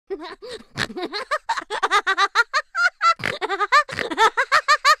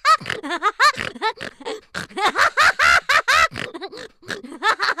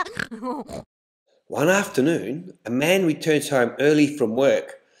One afternoon, a man returns home early from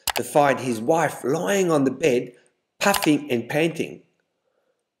work to find his wife lying on the bed, puffing and panting.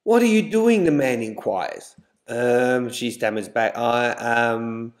 "What are you doing?" the man inquires. She stammers back,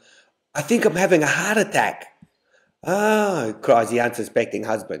 I think I'm having a heart attack." "Ah," cries the unsuspecting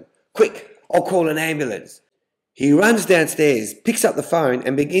husband. "Quick, I'll call an ambulance." He runs downstairs, picks up the phone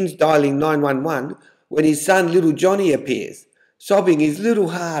and begins dialing 911 when his son little Johnny appears, sobbing his little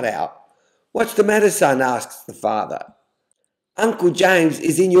heart out. "What's the matter, son?" asks the father. "Uncle James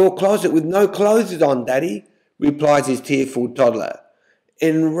is in your closet with no clothes on, Daddy," replies his tearful toddler.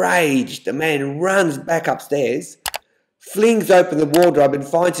 Enraged, the man runs back upstairs, flings open the wardrobe and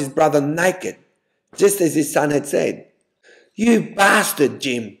finds his brother naked, just as his son had said. "You bastard,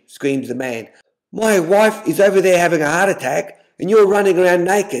 Jim," screams the man. "My wife is over there having a heart attack and you're running around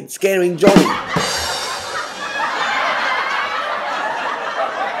naked, scaring Johnny."